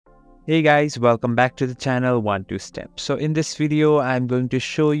Hey guys, welcome back to the channel 1-2-Step. So in this video, I'm going to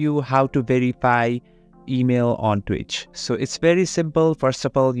show you how to verify email on Twitch. So it's very simple. First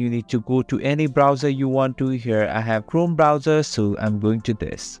of all, you need to go to any browser you want to. Here I have Chrome browser, so I'm going to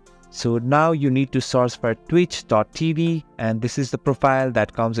this. So now you need to search for twitch.tv, and this is the profile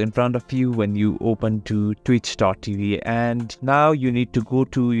that comes in front of you when you open to twitch.tv. And now you need to go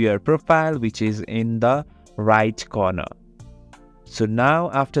to your profile, which is in the right corner. So now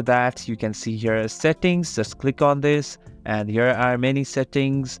after that, you can see here settings. Just click on this, and here are many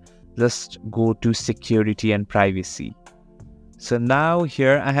settings. Just go to security and privacy. So now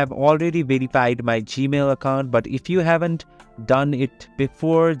here I have already verified my Gmail account, but if you haven't done it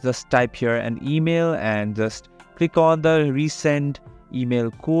before, just type here an email and just click on the resend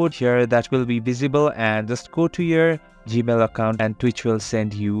email code here that will be visible, and just go to your Gmail account and Twitch will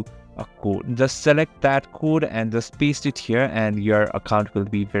send you a code. Just select that code and just paste it here, and your account will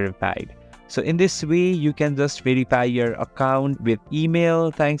be verified. So in this way, you can just verify your account with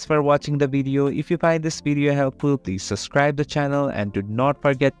email. Thanks for watching the video. If you find this video helpful, please subscribe the channel and do not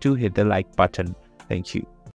forget to hit the like button. Thank you.